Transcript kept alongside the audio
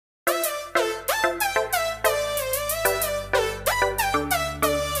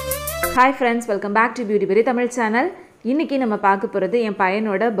Hi friends, welcome back to Beauty Berry Tamil channel. இன்னைக்கு நம்ம பார்க்க போறது என்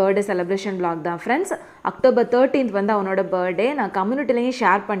பையனோட பர்த்டே செலிப்ரேஷன் vlog தான் friends. அக்டோபர் 13th வந்து அவனோட பர்த்டே. நான் கம்யூனிட்டிலயே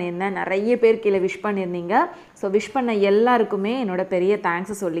ஷேர் பண்ணிருந்தேன். நிறைய பேர் கீழ விஷ் பண்ணிருந்தீங்க. சோ விஷ் பண்ண எல்லாருக்குமே என்னோட பெரிய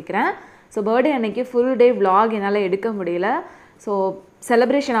தேங்க்ஸ் சொல்லிக்கிறேன். சோ பர்த்டே அன்னைக்கு full day vlog என்னால எடுக்க முடியல. சோ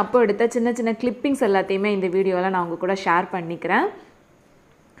செலிப்ரேஷன் அப்போ எடுத்த சின்ன சின்ன கிளிப்பிங்ஸ் எல்லாத்தையுமே இந்த வீடியோல நான் உங்க கூட ஷேர் பண்ணிக்கிறேன்.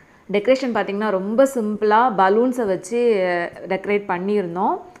 டெக்கரேஷன் பாத்தீங்கன்னா ரொம்ப சிம்பிளா பலூன்ஸை வச்சு டெக்கரேட்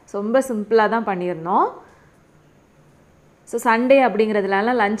பண்ணியிருந்தோம். ரொம்ப சிம்பிளா தான் பண்ணியிருந்தோம். ஸோ சண்டே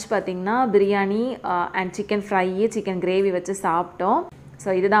அப்படிங்கிறதுனால லஞ்ச் பார்த்தீங்கன்னா biryani and chicken fry chicken gravy வச்சு சாப்பிட்டோம். ஸோ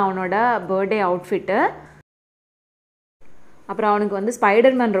இதுதான் அவனோட பர்த்டே அவுட்ஃபிட்டு. அப்புறம் அவனுக்கு வந்து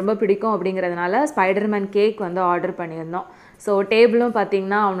ஸ்பைடர்மேன் ரொம்ப பிடிக்கும் அப்படிங்கிறதுனால ஸ்பைடர்மேன் கேக் வந்து ஆர்டர் பண்ணியிருந்தோம். ஸோ டேபிளும்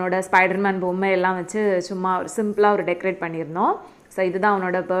பார்த்தீங்கன்னா அவனோட ஸ்பைடர்மேன் பொம்மை எல்லாம் வச்சு சும்மா சிம்பிளாக ஒரு டெக்கரேட் பண்ணியிருந்தோம். ஸோ இதுதான்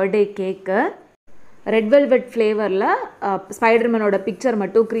அவனோட birthday cake. Red velvet ஃப்ளேவரில் ஸ்பைடர்மேனோட picture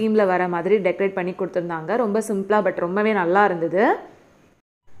மட்டும் க்ரீமில் வர மாதிரி டெக்கரேட் பண்ணி கொடுத்துருந்தாங்க. ரொம்ப சிம்பிளாக பட் ரொம்பவே நல்லா இருந்தது.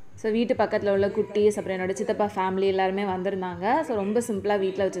 ஸோ வீட்டு பக்கத்தில் உள்ள குட்டீஸ் அப்புறம் என்னோட சித்தப்பா ஃபேமிலி எல்லாருமே வந்திருந்தாங்க. ஸோ ரொம்ப சிம்பிளாக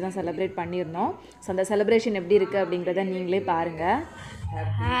வீட்டில் வச்சு தான் செலிப்ரேட் பண்ணியிருந்தோம். ஸோ அந்த செலிப்ரேஷன் எப்படி இருக்குது அப்படிங்கிறத நீங்களே பாருங்கள்.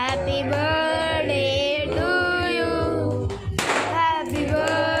 Happy birthday to you, happy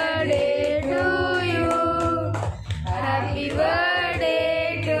birthday to you, happy birthday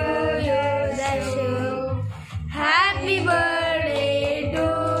to you Darshu, happy birthday to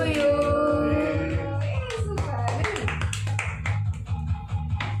you.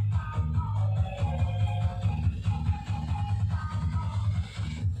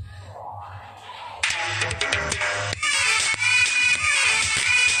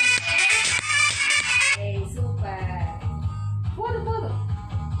 Hey, super. போதும்.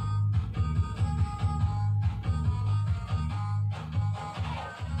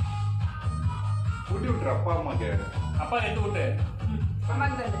 ஊட்டி விட்டுரு அப்பா அம்மா கேடு. அப்பா எடுத்து விட்டு. அம்மா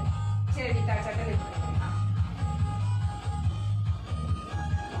கிட்ட சரி நீ சக்கரை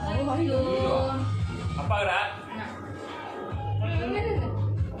அப்பாடா.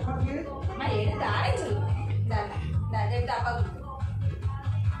 அம்மா எடுத்து ஆரஞ்சு. நான் எடுத்து அப்பா கொடுத்து.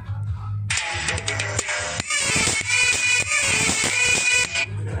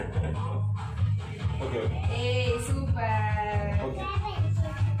 Okay okay. ஏய் சூப்பர். ஓகே.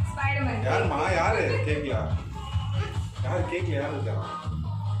 ஸ்பைடர்மேன். யாரு கேக்கல? யாரு கேக்கல யாரு இருக்கா?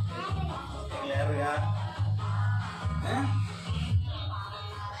 யாரு?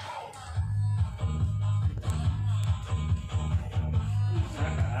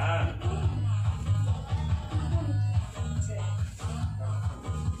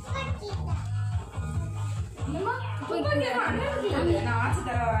 அம்மா நான் ஆச்சு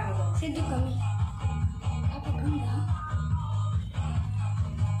தரவாங்க. சரி கம்மி.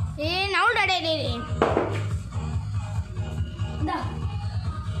 நவுல் டடே டே. இந்தா.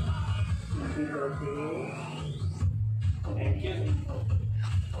 Thank you.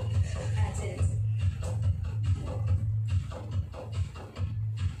 சரி.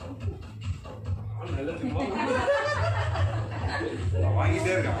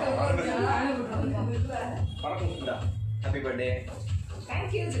 வாங்கிட்டே இருக்கா. பரவாயில்லை. Happy birthday.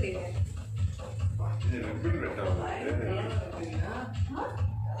 Thank you today. இது ரிப்பன் ரெட்டா.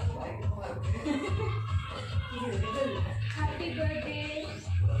 Happy birthday.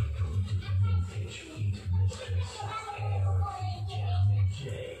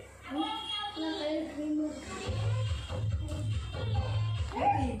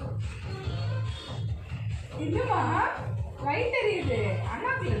 என்னமா லைட் எரியுது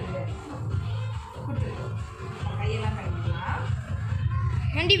அண்ணாக்குல இருக்கு குடு கையெல்லாம் கழுவிடலாம்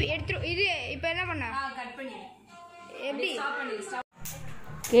நண்டி எடுத்து இது இப்போ என்ன பண்ண கட் பண்ணி எப்படி ஸ்டாப் பண்ணி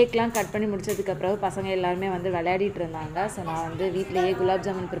கேக்லாம் கட் பண்ணி முடிச்சதுக்கப்புறம் பசங்க எல்லாருமே வந்து விளையாடிட்டு இருந்தாங்க. ஸோ நான் வந்து வீட்டிலேயே குலாப்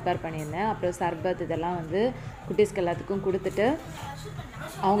ஜாமுன் ப்ரிப்பேர் பண்ணியிருந்தேன். அப்புறம் சர்பத் இதெல்லாம் வந்து குட்டீஸ்க்கு எல்லாத்துக்கும் கொடுத்துட்டு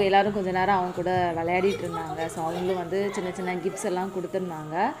அவங்க எல்லோரும் கொஞ்ச நேரம் அவங்க கூட விளையாடிட்டு இருந்தாங்க. ஸோ அவங்களும் வந்து சின்ன சின்ன கிஃப்ட்ஸ் எல்லாம்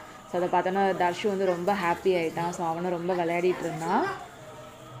கொடுத்துருந்தாங்க. ஸோ அதை பார்த்தோன்னா தர்ஷு வந்து ரொம்ப ஹாப்பி ஆகிட்டான். ஸோ அவனும் ரொம்ப விளையாடிட்டு இருந்தான்.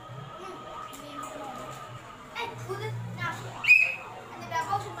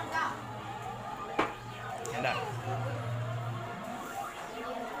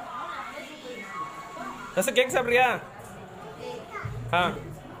 ரச கேக் சாப்பிடுறியா?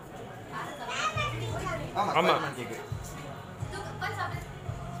 ஆமா கேக்கு.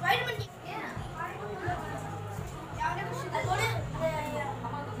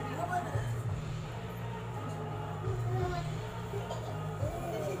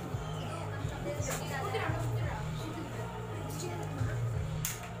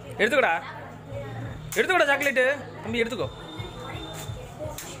 எடுத்துக்கடா சாக்லேட்டு தம்பி எடுத்துக்கோ.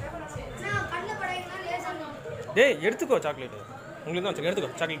 டேய் எடுத்துக்கோ சாக்லேட். உங்களுக்கு தான் வச்சுருக்கேன்.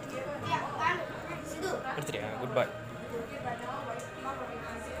 எடுத்துக்கோ சாக்லேட். எடுத்துட்டியா? குட் பாய்.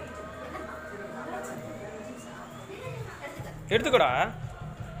 எடுத்துக்கோடா.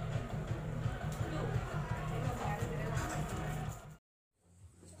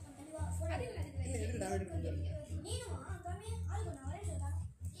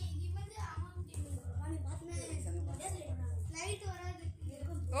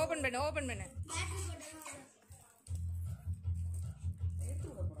 ஓபன் பண்ணு ஓபன் பண்ணு.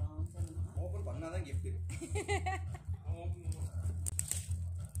 ஓபன் பண்ணாதான் gift.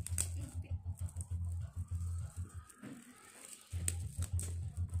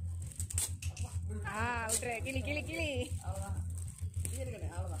 விட்டுற கிளி கிளி கிளி.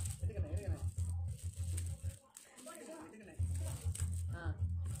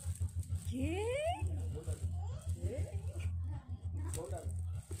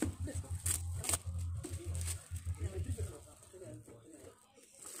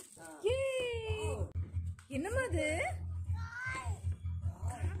 என்னமா அது?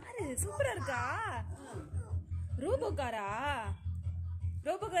 சூப்பரா இருக்கா? ரோபோ காரா?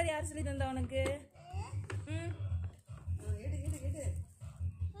 ரோபோ கார் யார் சொல்லி தந்தா உனக்கு?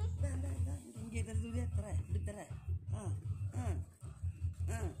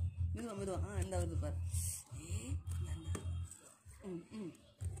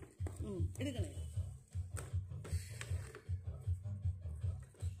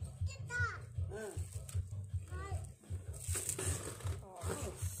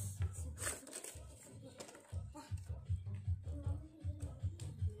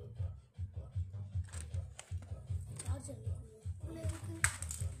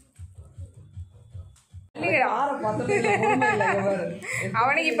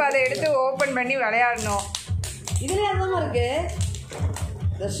 அவனுக்கு இப்ப அதை எடுத்து ஓபன் பண்ணி விளையாடணும். இதுல என்னமா இருக்கு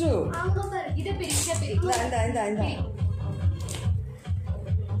தர்ஷு?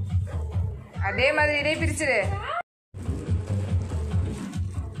 அதே மாதிரி இதே பிரிச்சிரு.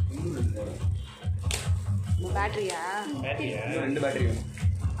 பேட்டரியா? ரெண்டு பேட்டரி வேணும்.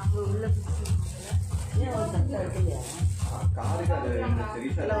 அங்க உள்ள காருக்கு அது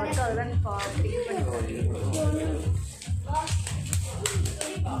சரிசா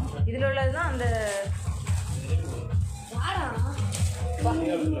இதுல உள்ளதுதான் அந்த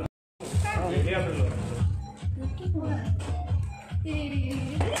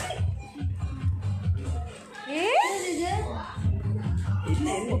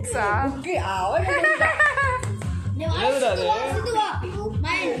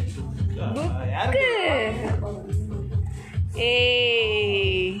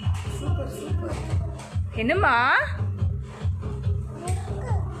என்னம்மா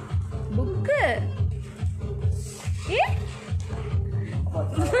புக்கு?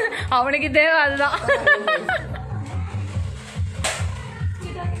 அவனுக்கு தேவை அதுதான்.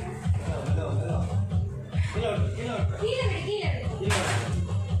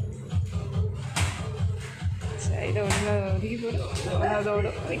 இதை ஒன்று ஒதுக்கி போடும், அதோட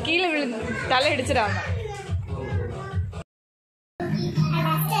கீழே விழுந்து தலை அடிச்சிடாம.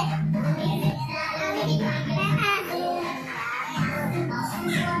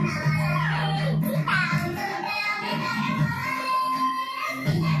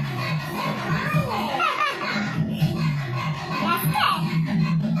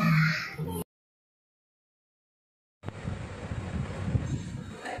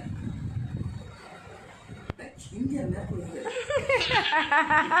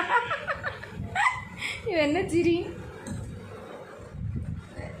 இவன் என்ன சிரி?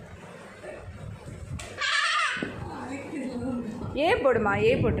 ஏ போடுமா,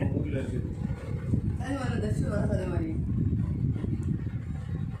 ஏ போட்டுரு.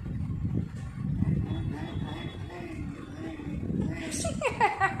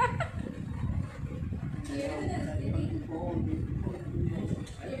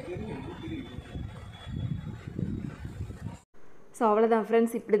 ஸோ அவ்வளோதான்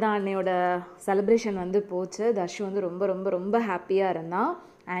ஃப்ரெண்ட்ஸ், இப்படி தான் அன்னையோட செலிப்ரேஷன் வந்து போச்சு. தர்ஷு வந்து ரொம்ப ரொம்ப ரொம்ப ஹாப்பியாக இருந்தான்.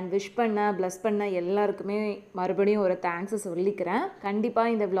 அண்ட் விஷ் பண்ண ப்ளஸ் பண்ண எல்லாருக்குமே மறுபடியும் ஒரு தேங்க்ஸை சொல்லிக்கிறேன்.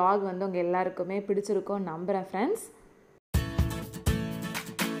 கண்டிப்பாக இந்த vlog வந்து உங்கள் எல்லாருக்குமே பிடிச்சிருக்கும்னு நம்புகிறேன் ஃப்ரெண்ட்ஸ்.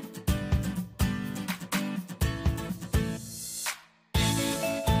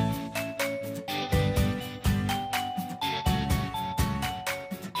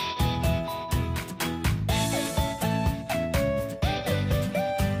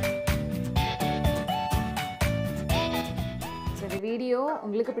 வீடியோ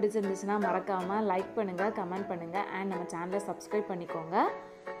உங்களுக்கு பிடிச்சிருந்துச்சுன்னா மறக்காமல் லைக் பண்ணுங்கள், கமெண்ட் பண்ணுங்கள் அண்ட் நம்ம சேனலை சப்ஸ்கிரைப் பண்ணிக்கோங்க.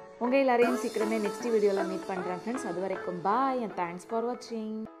 உங்கள் எல்லாரையும் சீக்கிரமே நெக்ஸ்ட் வீடியோவில் மீட் பண்ணுறேன் ஃப்ரெண்ட்ஸ். அது வரைக்கும் பாய் அண்ட் தேங்க்ஸ் ஃபார்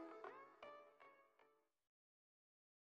வாட்சிங்.